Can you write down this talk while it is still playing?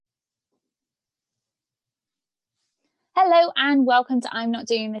Hello and welcome to I'm Not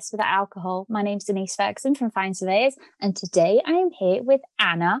Doing This Without Alcohol. My name's Denise Ferguson from Fine Surveyors, and today I am here with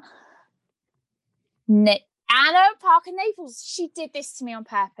Anna Parker-Naples. She did this to me on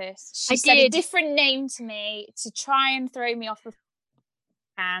purpose. She said a different name to me to try and throw me off the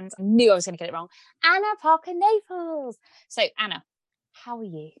hands. I knew I was going to get it wrong. Anna Parker-Naples. So Anna, how are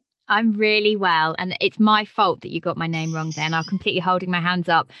you? I'm really well, and it's my fault that you got my name wrong then. I'm completely holding my hands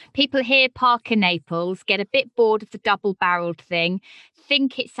up. People hear Parker-Naples, get a bit bored of the double-barreled thing,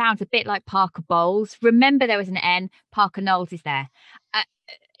 think it sounds a bit like Parker Bowles. Remember there was an N, Parker Knowles is there.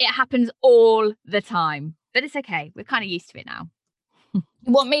 It happens all the time, but it's okay. We're kind of used to it now. You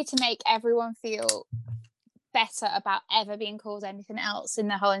want me to make everyone feel better about ever being called anything else in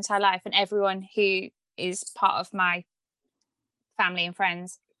their whole entire life, and everyone who is part of my family and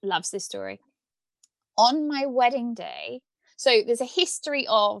friends loves this story. On my wedding day, so there's a history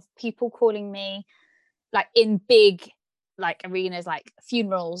of people calling me, like, in big like arenas, like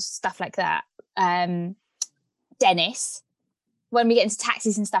funerals, stuff like that, Dennis. When we get into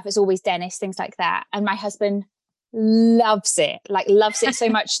taxis and stuff, it's always Dennis, things like that. And my husband loves it so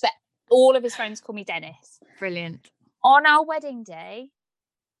much that all of his friends call me Dennis. Brilliant. On our wedding day,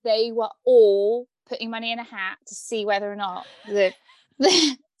 they were all putting money in a hat to see whether or not the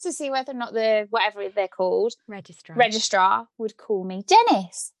whatever they're called, registrar would call me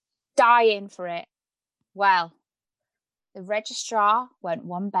Dennis. Dying for it. Well, the registrar went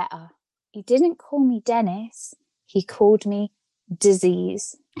one better. He didn't call me Dennis. He called me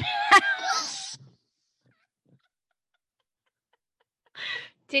Disease.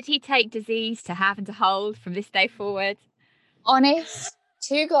 Did he take disease to have and to hold from this day forward? Honest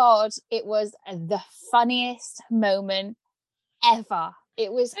to God, it was the funniest moment ever.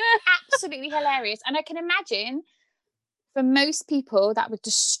 It was absolutely hilarious. And I can imagine for most people that would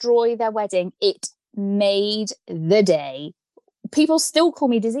destroy their wedding. It made the day. People still call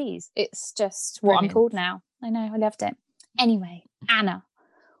me Disease. It's just what Brilliant. I'm called now. I know, I loved it. Anyway, Anna,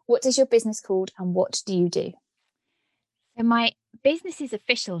 what is your business called and what do you do? So my business's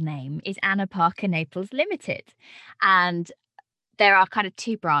official name is Anna Parker-Naples Limited. And there are kind of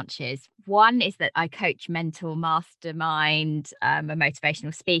two branches. One is that I coach, mentor, mastermind, a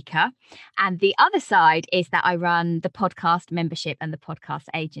motivational speaker. And the other side is that I run the podcast membership and the podcast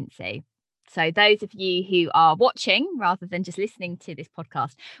agency. So those of you who are watching rather than just listening to this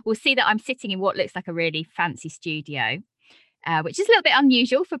podcast will see that I'm sitting in what looks like a really fancy studio, which is a little bit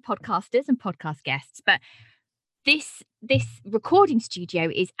unusual for podcasters and podcast guests. But this recording studio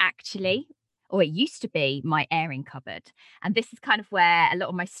is actually, or it used to be, my airing cupboard. And this is kind of where a lot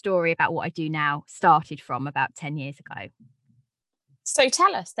of my story about what I do now started from about 10 years ago. So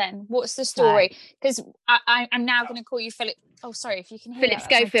tell us then, what's the story? Because I'm now going to call you Philip. Oh, sorry, if you can hear Philip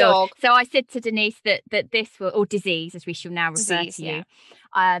Schofield. So I said to Denise that this will, or Disease, as we shall now refer to you,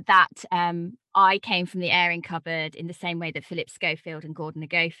 that I came from the airing cupboard in the same way that Philip Schofield and Gordon the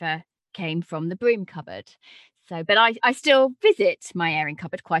Gopher came from the broom cupboard. So, but I still visit my airing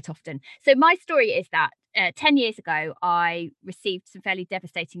cupboard quite often. So my story is that 10 years ago, I received some fairly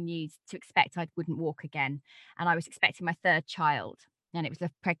devastating news to expect I wouldn't walk again. And I was expecting my third child, and it was a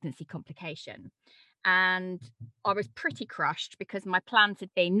pregnancy complication. And I was pretty crushed because my plans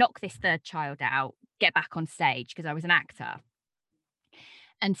had been knock this third child out, get back on stage because I was an actor.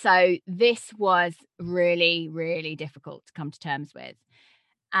 And so this was really, really difficult to come to terms with.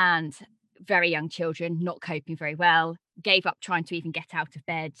 And very young children, not coping very well, gave up trying to even get out of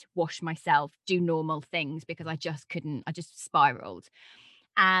bed, wash myself, do normal things because I just couldn't, I just spiraled.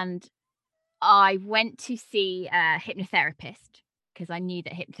 And I went to see a hypnotherapist because I knew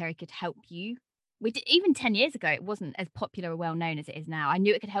that hypnotherapy could help you. Even 10 years ago, it wasn't as popular or well known as it is now. I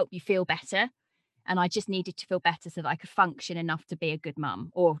knew it could help you feel better. And I just needed to feel better so that I could function enough to be a good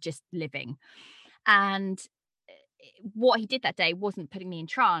mum or just living. And what he did that day wasn't putting me in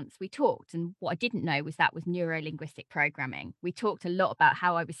trance. We talked, and what I didn't know was that was neuro-linguistic programming. We talked a lot about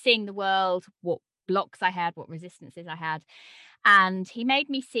how I was seeing the world, what blocks I had, what resistances I had. And he made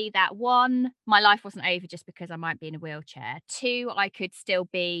me see that, one, my life wasn't over just because I might be in a wheelchair. Two, I could still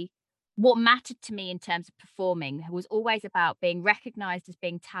be, what mattered to me in terms of performing was always about being recognized as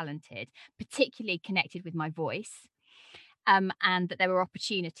being talented, particularly connected with my voice, and that there were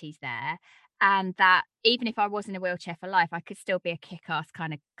opportunities there. And that even if I was in a wheelchair for life, I could still be a kick-ass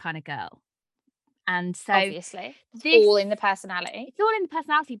kind of girl. And so obviously it's all in the personality. It's all in the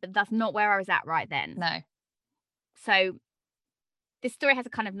personality, but that's not where I was at right then. No. So this story has a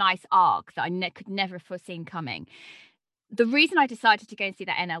kind of nice arc that I could never have foreseen coming. the reason I decided to go and see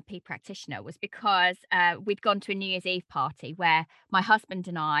that NLP practitioner was because we'd gone to a New Year's Eve party where my husband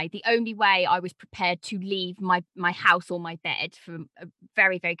and I, the only way I was prepared to leave my house or my bed from a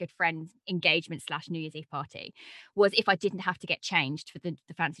very, very good friend's engagement / New Year's Eve party was if I didn't have to get changed for the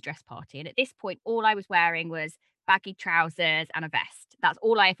fancy dress party. And at this point, all I was wearing was baggy trousers and a vest. That's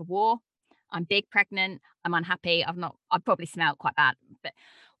all I ever wore. I'm big, pregnant. I'm unhappy. I've probably smelled quite bad, but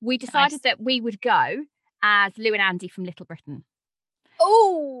we decided that we would go as Lou and Andy from Little Britain.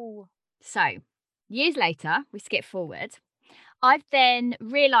 Oh! So, years later, we skip forward. I've then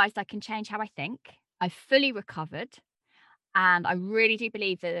realised I can change how I think. I've fully recovered. And I really do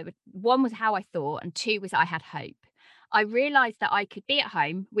believe that one was how I thought, and two was I had hope. I realised that I could be at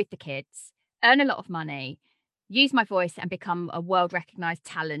home with the kids, earn a lot of money, use my voice and become a world recognised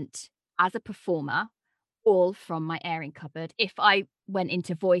talent as a performer, all from my airing cupboard, if I went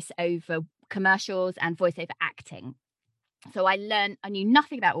into voiceover commercials and voiceover acting. So I knew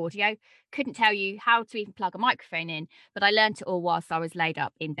nothing about audio, couldn't tell you how to even plug a microphone in, but I learned it all whilst I was laid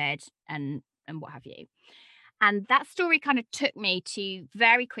up in bed and what have you. And that story kind of took me to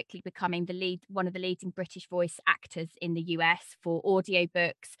very quickly becoming one of the leading British voice actors in the US for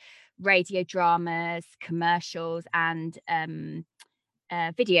audiobooks, radio dramas, commercials, and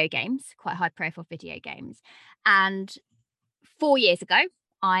video games, quite high profile video games. And 4 years ago,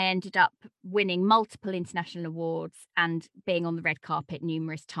 I ended up winning multiple international awards and being on the red carpet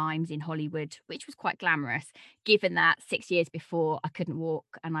numerous times in Hollywood, which was quite glamorous, given that 6 years before I couldn't walk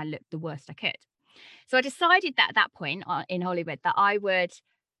and I looked the worst I could. So I decided that at that point in Hollywood that I'd write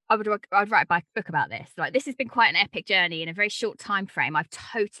a book about this. Like, this has been quite an epic journey in a very short time frame. I've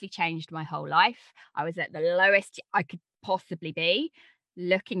totally changed my whole life. I was at the lowest I could possibly be,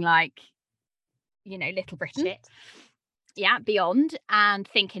 looking like, Little Britain. Shit. Yeah, beyond, and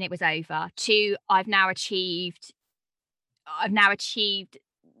thinking it was over, to I've now achieved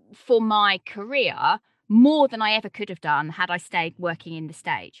for my career more than I ever could have done had I stayed working in the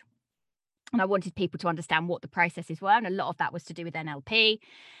stage. And I wanted people to understand what the processes were, and a lot of that was to do with NLP.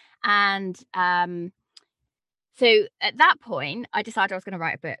 And so at that point, I decided I was going to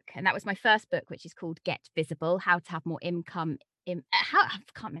write a book, and that was my first book, which is called Get Visible: How to Have More Income. I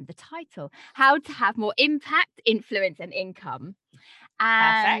can't remember the title. How to Have More Impact, Influence, and Income.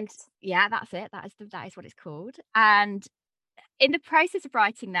 And Perfect. yeah, that's it. That is what it's called. And in the process of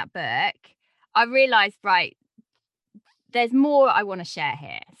writing that book, I realized, right, there's more I want to share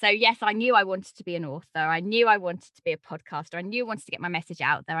here. So yes, I knew I wanted to be an author. I knew I wanted to be a podcaster. I knew I wanted to get my message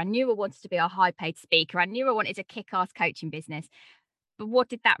out there. I knew I wanted to be a high paid speaker. I knew I wanted a kick-ass coaching business. But what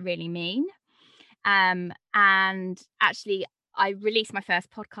did that really mean? And actually, I released my first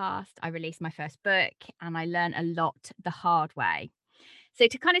podcast, I released my first book, and I learned a lot the hard way. So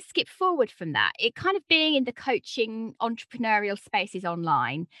to kind of skip forward from that, it kind of being in the coaching entrepreneurial spaces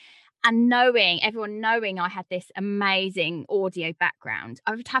online, and everyone knowing I had this amazing audio background,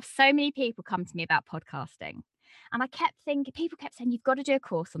 I would have so many people come to me about podcasting. And I kept thinking, people kept saying, you've got to do a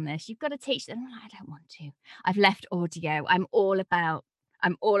course on this. You've got to teach them. I don't want to. I've left audio. I'm all about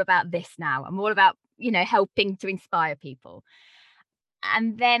this now. I'm all about, helping to inspire people.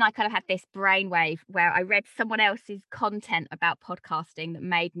 And then I kind of had this brainwave where I read someone else's content about podcasting that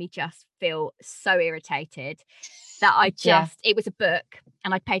made me just feel so irritated that it was a book,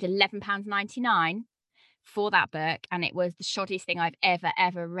 and I paid £11.99 for that book. And it was the shoddiest thing I've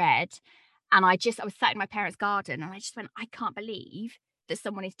ever read. And I was sat in my parents' garden, and I just went, I can't believe that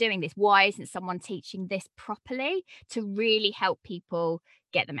someone is doing this. Why isn't someone teaching this properly to really help people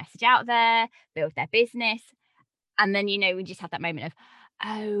get the message out there, build their business? And then, we just had that moment of,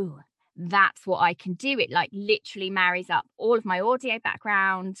 oh, that's what I can do. It like literally marries up all of my audio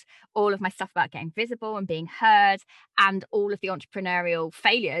background, all of my stuff about getting visible and being heard, and all of the entrepreneurial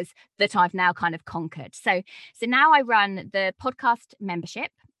failures that I've now kind of conquered. So now I run the podcast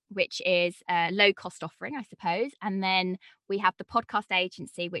membership, which is a low cost offering, I suppose. And then we have the podcast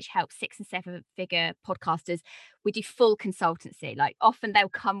agency, which helps 6 and 7 figure podcasters. We do full consultancy. Like, often they'll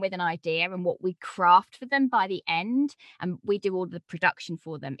come with an idea, and what we craft for them by the end, and we do all the production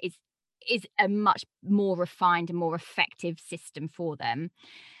for them, is a much more refined and more effective system for them.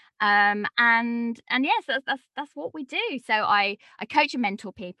 And yes, that's what we do. So I coach and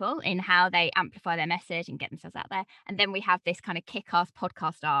mentor people in how they amplify their message and get themselves out there. And then we have this kind of kick-ass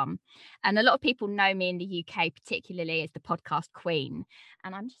podcast arm. And a lot of people know me in the UK, particularly, as the podcast queen.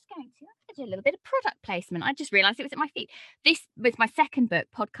 And I'm just going to do a little bit of product placement. I just realized it was at my feet. This was my second book,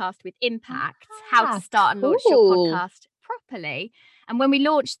 Podcast with Impact: How to Start and Launch Your Podcast Properly. And when we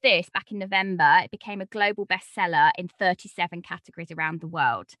launched this back in November, it became a global bestseller in 37 categories around the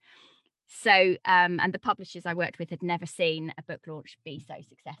world. So, and the publishers I worked with had never seen a book launch be so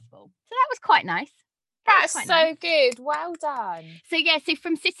successful. So that was quite nice. That's so good. Well done. So yeah, so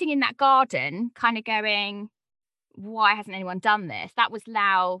from sitting in that garden, kind of going, why hasn't anyone done this? That was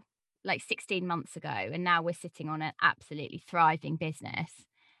now like 16 months ago, and now we're sitting on an absolutely thriving business.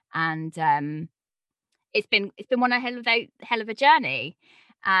 And it's been one hell of a journey.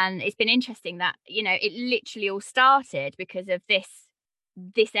 And it's been interesting that, you know, it literally all started because of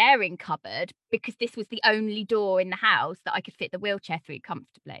this airing cupboard, because this was the only door in the house that I could fit the wheelchair through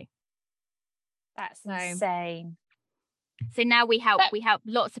comfortably. That's insane. So now we help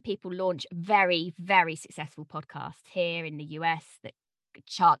lots of people launch very, very successful podcasts here in the US that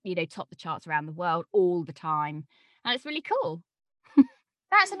top the charts around the world all the time. And it's really cool.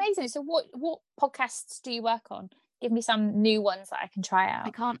 That's amazing. So what podcasts do you work on? Give me some new ones that I can try out.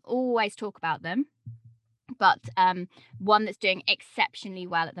 I can't always talk about them, but one that's doing exceptionally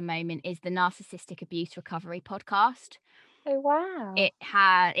well at the moment is the Narcissistic Abuse Recovery podcast. Oh wow.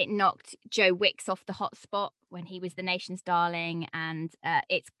 It knocked Joe Wicks off the hotspot when he was the nation's darling, and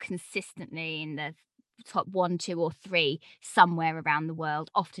it's consistently in the top 1, 2 or 3 somewhere around the world,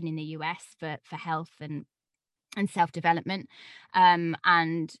 often in the US for health and self-development.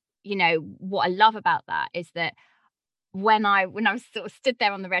 And you know what I love about that is that when I was sort of stood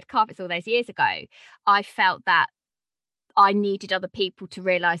there on the red carpets all those years ago, I felt that I needed other people to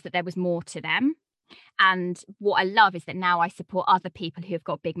realize that there was more to them. And what I love is that now I support other people who have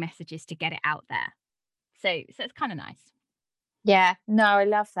got big messages to get it out there. So it's kind of nice. Yeah, no, I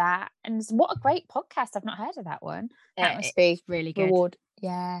love that. And what a great podcast. I've not heard of that one. That must be really good. Reward.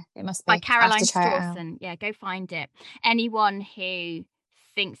 Yeah, it must be. By Caroline Strawson. Yeah, go find it. Anyone who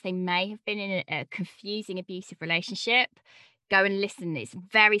thinks they may have been in a confusing, abusive relationship, go and listen. It's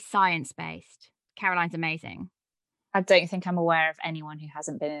very science-based. Caroline's amazing. I don't think I'm aware of anyone who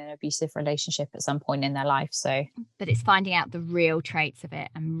hasn't been in an abusive relationship at some point in their life. So, but it's finding out the real traits of it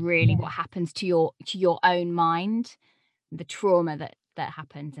and really what happens to your own mind, the trauma that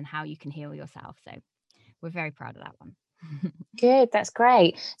happens, and how you can heal yourself. So we're very proud of that one. Good, that's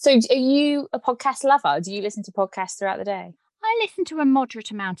great. So are you a podcast lover? Do you listen to podcasts throughout the day? I listen to a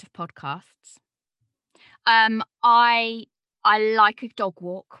moderate amount of podcasts. I like a dog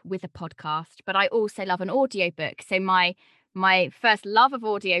walk with a podcast, but I also love an audiobook. So my first love of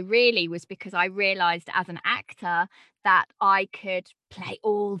audio really was because I realized as an actor that I could play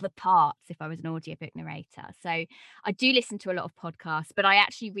all the parts if I was an audiobook narrator. So I do listen to a lot of podcasts, but I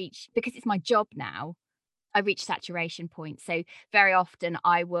actually because it's my job now, I reach saturation point. So very often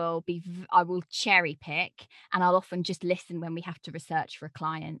I will cherry pick, and I'll often just listen when we have to research for a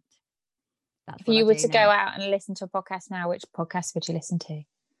client. If you were to go out and listen to a podcast now, which podcast would you listen to?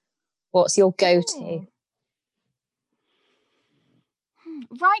 What's your go-to?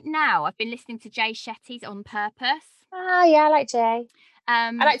 Right now, I've been listening to Jay Shetty's On Purpose. Oh, yeah, I like Jay.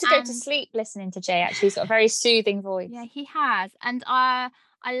 I like to go to sleep listening to Jay, actually. He's got a very soothing voice. Yeah, he has. And I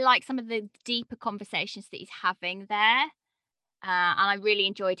like some of the deeper conversations that he's having there. And I really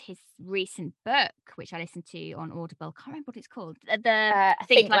enjoyed his recent book, which I listened to on Audible. Can't remember what it's called.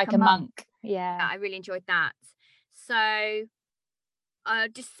 Think Like a Monk. Yeah, I really enjoyed that. So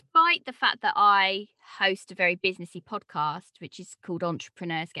despite the fact that I host a very businessy podcast, which is called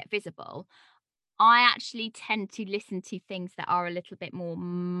Entrepreneurs Get Visible, I actually tend to listen to things that are a little bit more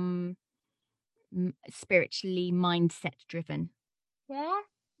spiritually mindset driven.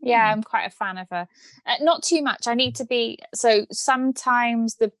 Yeah, I'm quite a fan of her. Not too much. I need to be. So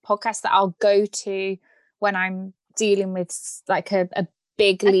sometimes the podcast that I'll go to when I'm dealing with like a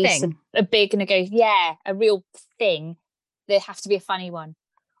big lease, a big negotiation, a real thing, there have to be a funny one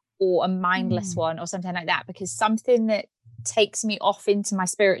or a mindless one or something like that, because something that takes me off into my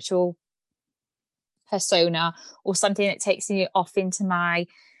spiritual persona or something that takes me off into my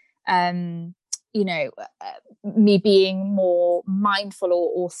me being more mindful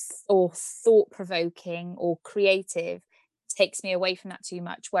or thought-provoking or creative takes me away from that too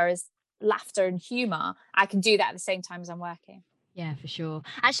much. Whereas laughter and humor, I can do that at the same time as I'm working. Yeah, for sure.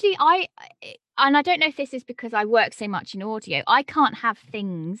 Actually, I don't know if this is because I work so much in audio, I can't have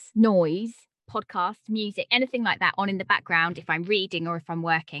noise, podcasts, music, anything like that on in the background if I'm reading or if I'm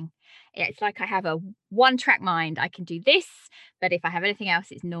working. It's like I have a one-track mind. I can do this, but if I have anything else,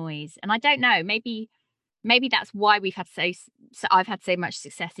 it's noise. And I don't know, maybe that's why I've had so much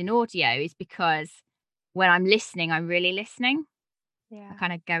success in audio, is because when I'm listening, I'm really listening. Yeah, I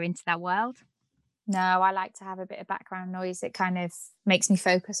kind of go into that world. No, I like to have a bit of background noise. It kind of makes me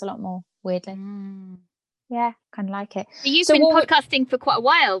focus a lot more, weirdly. Yeah, kind of like it. So you've been podcasting for quite a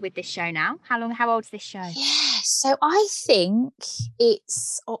while with this show now. How old is this show? Yeah, so I think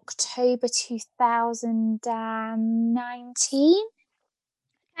it's October 2019.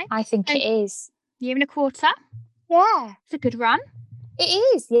 Okay. I think it is. Year and a quarter. Yeah. It's a good run. It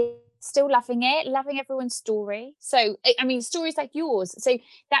is. Yeah. Still loving it, loving everyone's story. So, I mean, stories like yours. So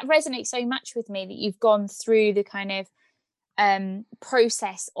that resonates so much with me that you've gone through the kind of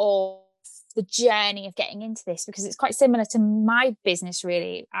process of the journey of getting into this, because it's quite similar to my business,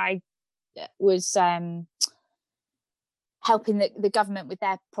 really. I was helping the government with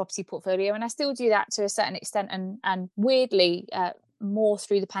their property portfolio, and I still do that to a certain extent, and weirdly more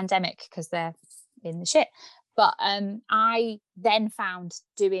through the pandemic because they're in the shit. But I then found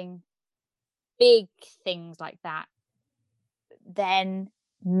doing big things like that then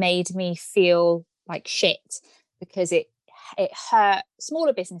made me feel like shit, because it hurt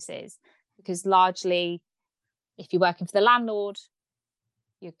smaller businesses, because largely if you're working for the landlord,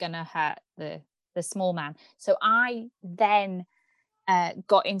 you're gonna hurt the small man. So I then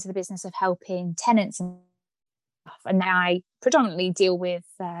got into the business of helping tenants and stuff, and now I predominantly deal with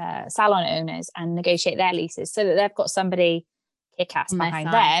salon owners and negotiate their leases so that they've got somebody kick-ass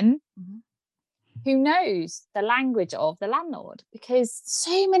behind them who knows the language of the landlord, because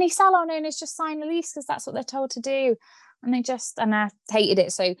so many salon owners just sign a lease because that's what they're told to do, and I hated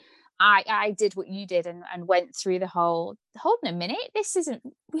it. So I did what you did and went through the whole, hold on a minute, this isn't,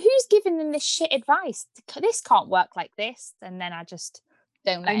 who's giving them this shit advice? This can't work like this. And then I just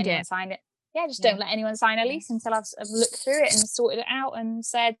don't let anyone sign it. Yeah, don't let anyone sign a lease until I've looked through it and sorted it out and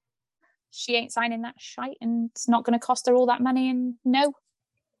said, she ain't signing that shite and it's not going to cost her all that money, and no.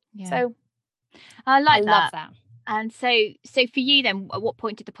 Yeah. So I love that. And so for you then, at what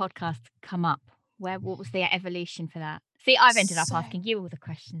point did the podcast come up? What was the evolution for that? See, I've ended up asking you all the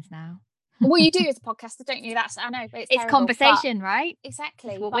questions now. Well, you do as a podcaster, don't you? I know, but it's terrible, conversation, right?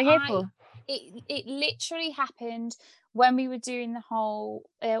 Exactly. That's what we're here for. It literally happened when we were doing the whole,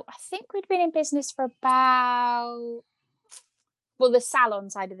 I think we'd been in business for about, the salon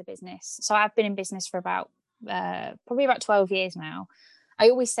side of the business. So I've been in business for about, probably about 12 years now. I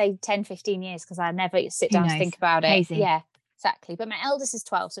always say 10, 15 years because I never sit down to think about it. Hazy. Yeah, exactly. But my eldest is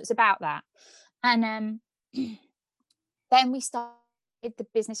 12, so it's about that. And then we started the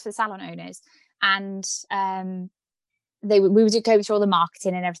business for the salon owners, and we would go through all the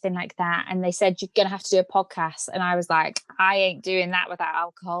marketing and everything like that. And they said, you're going to have to do a podcast. And I was like, I ain't doing that without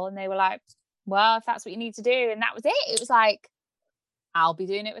alcohol. And they were like, well, if that's what you need to do. And that was it. It was like, I'll be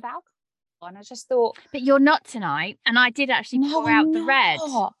doing it with alcohol. And I just thought, but you're not tonight. And I did actually pour out the red.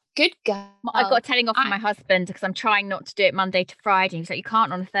 Good girl. I got a telling off from my husband because I'm trying not to do it Monday to Friday. He's like, you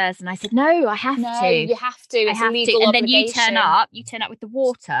can't on a Thursday. And I said, no, I have to. No, you have to. It's a legal and obligation. Then you turn up with the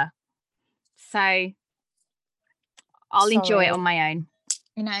water. So I'll enjoy it on my own.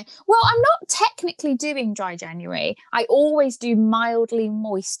 Well, I'm not technically doing dry January. I always do mildly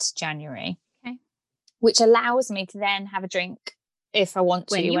moist January, which allows me to then have a drink if I want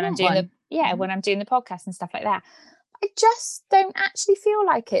to when I'm doing when I'm doing the podcast and stuff like that. I just don't actually feel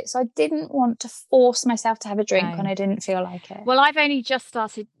like it. So I didn't want to force myself to have a drink when I didn't feel like it. Well, I've only just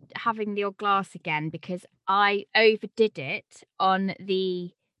started having the odd glass again because I overdid it on the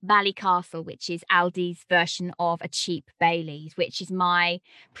Ballycastle, which is Aldi's version of a cheap Baileys, which is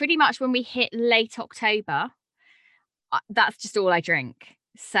pretty much when we hit late October, that's just all I drink.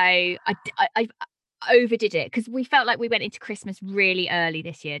 So I overdid it because we felt like we went into Christmas really early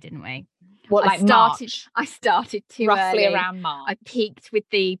this year, didn't we? March? I started too roughly early. Around March. I peaked with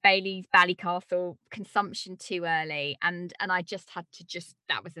the Baileys Ballycastle consumption too early, and I just had to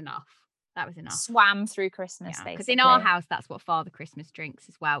that was enough. Swam through Christmas, basically. Because in our house, that's what Father Christmas drinks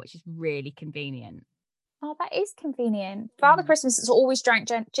as well, which is really convenient. Oh, that is convenient. Father Christmas has always drank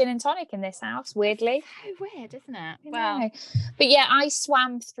gin and tonic in this house, weirdly. So weird, isn't it? Well, but yeah, I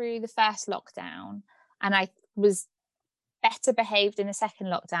swam through the first lockdown and I was better behaved in the second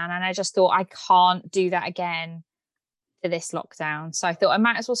lockdown, and I just thought I can't do that again for this lockdown. So I thought I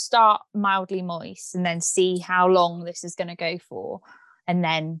might as well start mildly moist and then see how long this is going to go for, and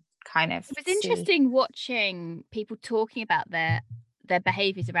then kind of it was interesting watching people talking about their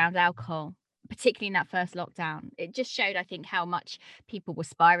behaviors around alcohol, particularly in that first lockdown. It just showed, I think, how much people were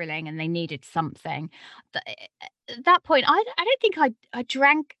spiraling and they needed something. At that point, I don't think I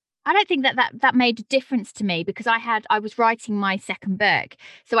drank. I don't think that made a difference to me because I was writing my second book.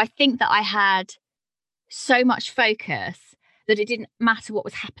 So I think that I had so much focus that it didn't matter what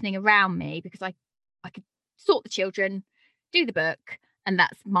was happening around me because I could sort the children, do the book, and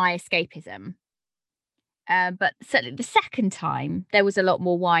that's my escapism. But certainly the second time, there was a lot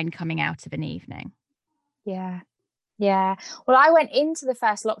more wine coming out of an evening. Yeah. Yeah. Well, I went into the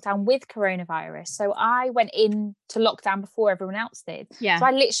first lockdown with coronavirus. So I went into lockdown before everyone else did. Yeah. So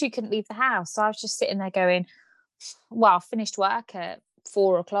I literally couldn't leave the house. So I was just sitting there going, well, I finished work at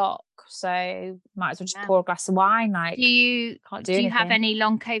 4 o'clock. So might as well just pour a glass of wine. Like, do you have any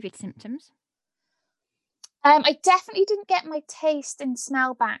long COVID symptoms? I definitely didn't get my taste and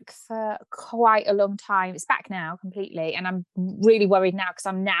smell back for quite a long time. It's back now completely. And I'm really worried now because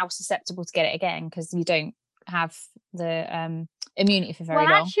I'm now susceptible to get it again because you don't have the immunity for very long.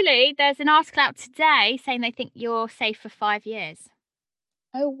 Well, actually, there's an article out today saying they think you're safe for 5 years.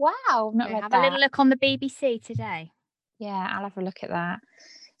 Oh, wow. Not read have that. A little look on the BBC today. Yeah, I'll have a look at that.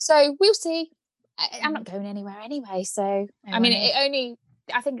 So we'll see. I'm not going anywhere anyway. So, I mean,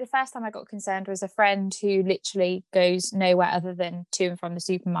 I think the first time I got concerned was a friend who literally goes nowhere other than to and from the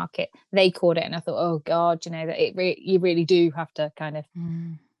supermarket. They caught it and I thought, oh God, that you really do have to kind of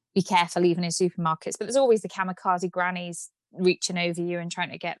be careful even in supermarkets. But there's always the kamikaze grannies reaching over you and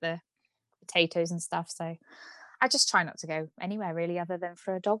trying to get the potatoes and stuff. So I just try not to go anywhere really other than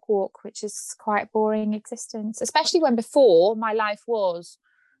for a dog walk, which is quite a boring existence, especially when before my life was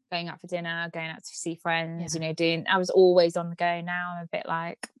going out for dinner, going out to see friends, I was always on the go. Now I'm a bit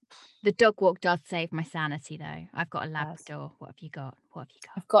like... The dog walk does save my sanity though. I've got a Labrador. What have you got?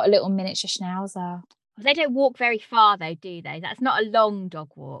 I've got a little miniature schnauzer. They don't walk very far though, do they? That's not a long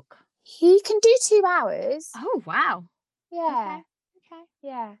dog walk. He can do 2 hours. Oh, wow. Yeah. Okay.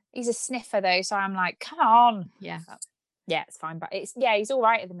 Yeah. He's a sniffer though, so I'm like, come on. Yeah. Yeah, it's fine, but he's all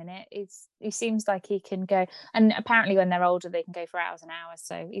right at the minute. He seems like he can go, and apparently when they're older they can go for hours and hours.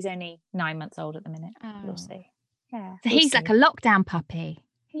 So he's only 9 months old at the minute. We'll see. Yeah. So he's like a lockdown puppy.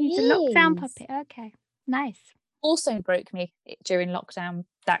 He's a lockdown puppy. Okay, nice. Also broke me during lockdown,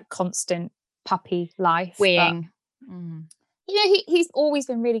 that constant puppy life. Weeing. He's always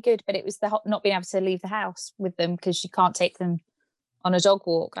been really good, but it was the not being able to leave the house with them because you can't take them on a dog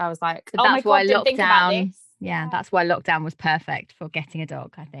walk. I was like, oh my God, didn't think about this. Yeah, that's why lockdown was perfect for getting a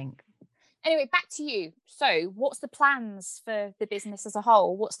dog, I think. Anyway, back to you. So what's the plans for the business as a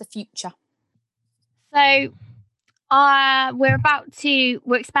whole? What's the future? So we're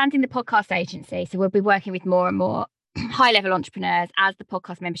expanding the podcast agency. So we'll be working with more and more high-level entrepreneurs as the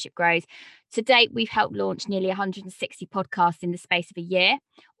podcast membership grows. To date, we've helped launch nearly 160 podcasts in the space of a year,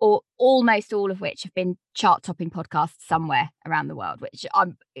 or almost all of which have been chart-topping podcasts somewhere around the world, which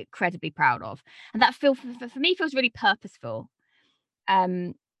I'm incredibly proud of. And that for me feels really purposeful.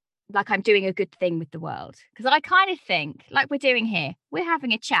 Like I'm doing a good thing with the world. Because I kind of think, like we're doing here, we're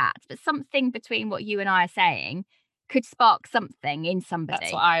having a chat, but something between what you and I are saying could spark something in somebody.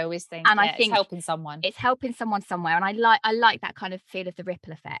 That's what I always think. And I think it's helping someone. It's helping someone somewhere. And I like that kind of feel of the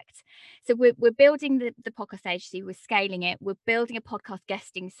ripple effect. So we're building the podcast agency, we're scaling it, we're building a podcast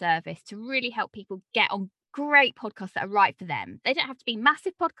guesting service to really help people get on great podcasts that are right for them. They don't have to be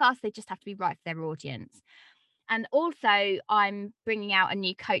massive podcasts, they just have to be right for their audience. And also I'm bringing out a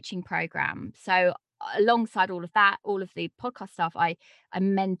new coaching program. So alongside all of that, all of the podcast stuff, I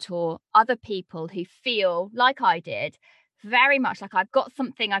mentor other people who feel like I did, very much like I've got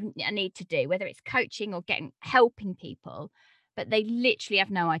something I need to do, whether it's coaching or helping people, but they literally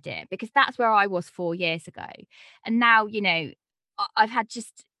have no idea, because that's where I was 4 years ago. And now, I've had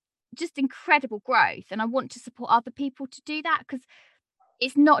just incredible growth, and I want to support other people to do that, because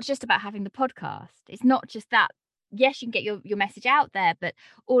it's not just about having the podcast. It's not just that. Yes, you can get your message out there, but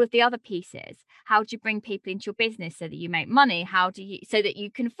all of the other pieces, how do you bring people into your business so that you make money? So that you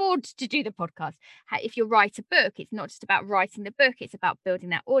can afford to do the podcast? If you write a book, it's not just about writing the book, it's about building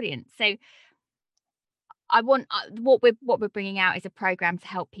that audience. So I want what we're bringing out is a program to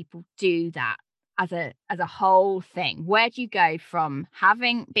help people do that as a whole thing. Where do you go from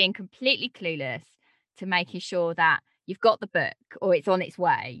being completely clueless to making sure that you've got the book or it's on its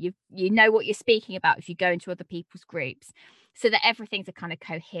way, you know what you're speaking about if you go into other people's groups, so that everything's a kind of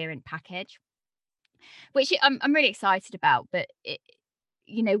coherent package, which I'm really excited about. But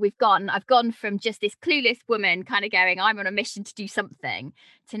I've gone from just this clueless woman kind of going, I'm on a mission to do something,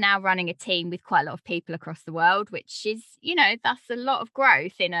 to now running a team with quite a lot of people across the world, which is, that's a lot of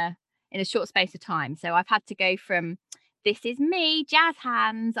growth in a short space of time. So I've had to go from, this is me, jazz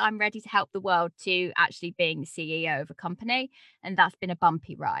hands, I'm ready to help the world, to actually being the CEO of a company. And that's been a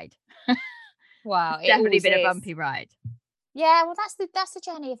bumpy ride. Wow. It's definitely been a bumpy ride. Yeah, well, that's the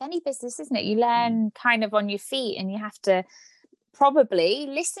journey of any business, isn't it? You learn kind of on your feet, and you have to probably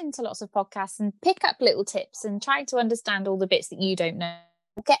listen to lots of podcasts and pick up little tips and try to understand all the bits that you don't know.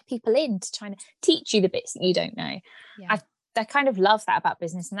 Get people in to try and teach you the bits that you don't know. Yeah. I kind of love that about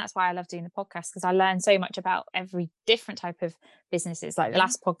business, and that's why I love doing the podcast, because I learn so much about every different type of businesses. Like the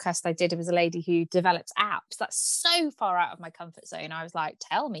last podcast I did, it was a lady who develops apps. That's so far out of my comfort zone. I was like,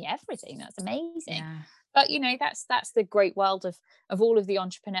 tell me everything. That's amazing. Yeah. But that's the great world of all of the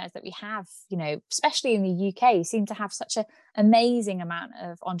entrepreneurs that we have, especially in the UK. Seem to have such an amazing amount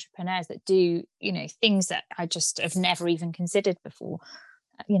of entrepreneurs that do things that I just have never even considered before.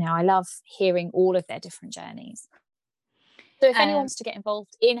 I love hearing all of their different journeys. So if anyone wants to get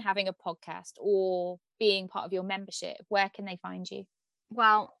involved in having a podcast or being part of your membership, where can they find you?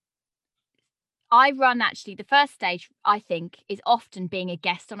 Well, I run, actually, the first stage, I think, is often being a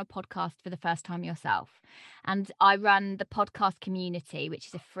guest on a podcast for the first time yourself. And I run the podcast community, which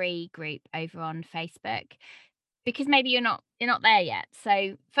is a free group over on Facebook, because maybe you're not there yet.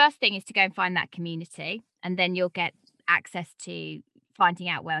 So first thing is to go and find that community, and then you'll get access to finding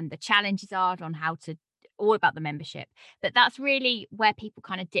out when the challenges are, on how to, all about the membership. But that's really where people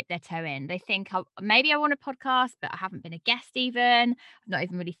kind of dip their toe in. They think, maybe I want a podcast, but I haven't been a guest even. I've not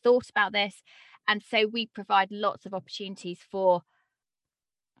even really thought about this. And so we provide lots of opportunities for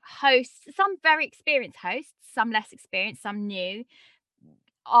hosts, some very experienced hosts, some less experienced, some new,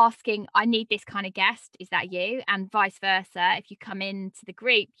 asking, I need this kind of guest, is that you? And vice versa. If you come into the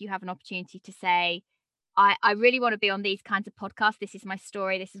group, you have an opportunity to say, I really want to be on these kinds of podcasts. This is my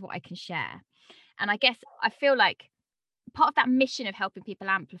story. This is what I can share. And I guess I feel like part of that mission of helping people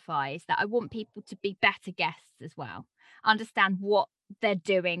amplify is that I want people to be better guests as well, understand what they're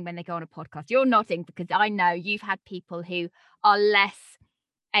doing when they go on a podcast. You're nodding because I know you've had people who are less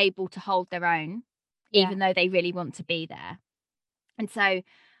able to hold their own, even though they really want to be there. And so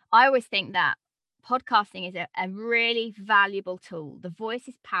I always think that podcasting is a really valuable tool. The voice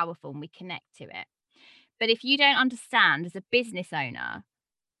is powerful and we connect to it. But if you don't understand, as a business owner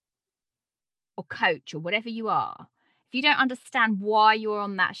or coach or whatever you are, if you don't understand why you're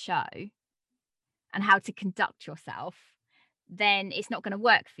on that show and how to conduct yourself, then it's not going to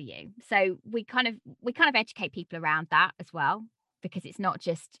work for you. So we kind of educate people around that as well, because it's not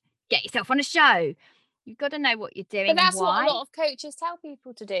just get yourself on a show. You've got to know what you're doing. But that's and why. what a lot of coaches tell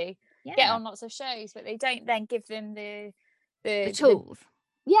people to do. Yeah. Get on lots of shows, but they don't then give them the tools.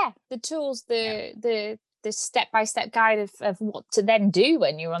 The tools, the step-by-step guide of what to then do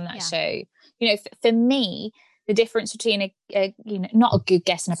when you're on that show. For me, the difference between a not a good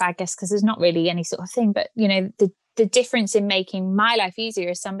guest and a bad guest, because there's not really any sort of thing, but the difference in making my life easier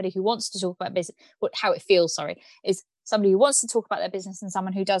is somebody who wants to talk about business, how it feels, is somebody who wants to talk about their business and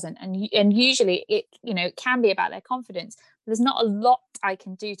someone who doesn't. And usually it can be about their confidence. There's not a lot I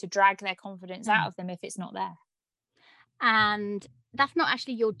can do to drag their confidence out of them if it's not there. And that's not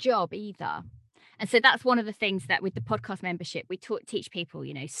actually your job either. And so that's one of the things that with the podcast membership, we teach people,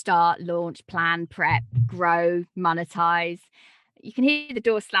 start, launch, plan, prep, grow, monetize. You can hear the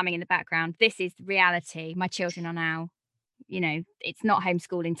door slamming in the background. This is reality. My children are now, it's not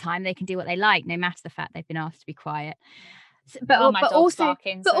homeschooling time. They can do what they like, no matter the fact they've been asked to be quiet. But also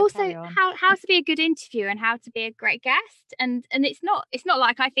how to be a good interviewer and how to be a great guest. And it's not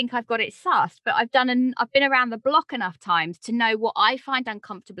like I think I've got it sussed, but I've been around the block enough times to know what I find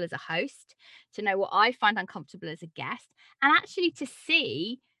uncomfortable as a host, to know what I find uncomfortable as a guest, and actually to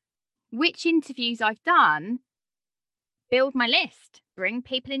see which interviews I've done build my list, bring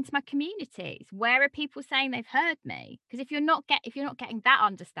people into my communities. Where are people saying they've heard me? Because if you're not getting that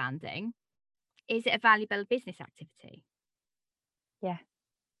understanding, is it a valuable business activity? Yeah.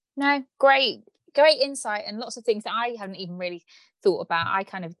 No, great insight, and lots of things that I haven't even really thought about. I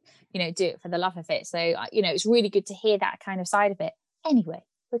kind of, do it for the love of it. So, it's really good to hear that kind of side of it. Anyway,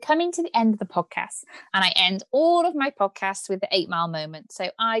 we're coming to the end of the podcast, and I end all of my podcasts with the 8 Mile moment.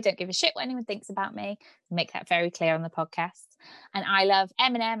 So I don't give a shit what anyone thinks about me. Make that very clear on the podcast. And I love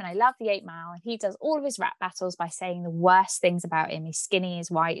Eminem and I love the 8 Mile. And he does all of his rap battles by saying the worst things about him. He's skinny,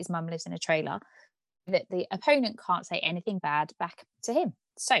 he's white, his mum lives in a trailer, that the opponent can't say anything bad back to him.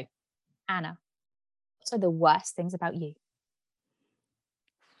 So, Anna, what are the worst things about you?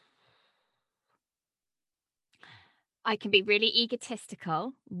 I can be really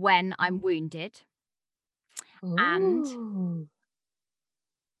egotistical when I'm wounded. Ooh. And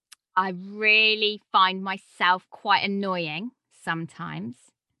I really find myself quite annoying sometimes,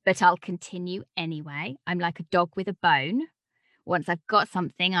 but I'll continue anyway. I'm like a dog with a bone. Once I've got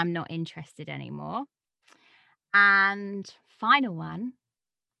something, I'm not interested anymore. And final one.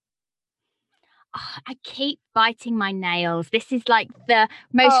 Oh, I keep biting my nails. This is like the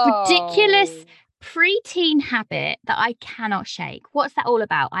most ridiculous preteen habit that I cannot shake. What's that all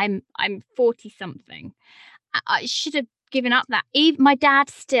about? I'm 40 something. I should have given up that. Even my dad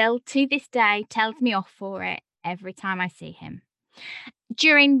still to this day tells me off for it. every time I see him.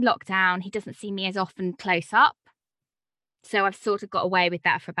 During lockdown, he doesn't see me as often close up. So I've sort of got away with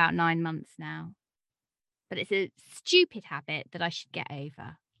that for about 9 months now. But it's a stupid habit that I should get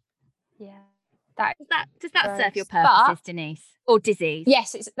over. Yeah. Does that serve your purposes, Denise? Or disease?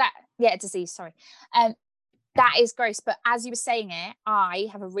 Yes, it's that. Yeah, disease. Sorry. That is gross. But as you were saying it, I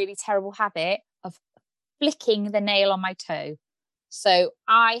have a really terrible habit of flicking the nail on my toe. So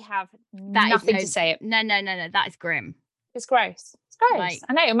I have nothing to say. No. That is grim. It's gross. It's gross.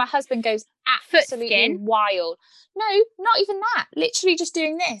 I know. My husband goes absolutely wild. No, not even that. Literally just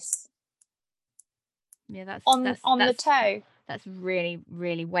doing this. Yeah, that's on the toe. That's really,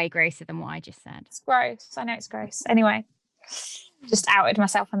 really way grosser than what I just said. It's gross. I know it's gross. Anyway, just outed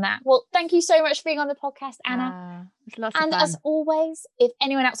myself on that. Well, thank you so much for being on the podcast, Anna. It's lots of fun. And as always, if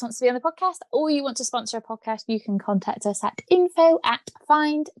anyone else wants to be on the podcast or you want to sponsor a podcast, you can contact us at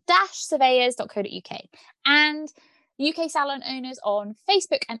info@find-surveyors.co.uk. And UK salon owners on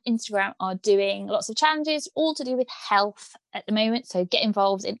Facebook and Instagram are doing lots of challenges, all to do with health at the moment. So get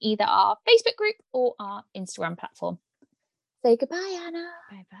involved in either our Facebook group or our Instagram platform. Say goodbye, Anna.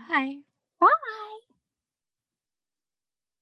 Bye-bye. Bye.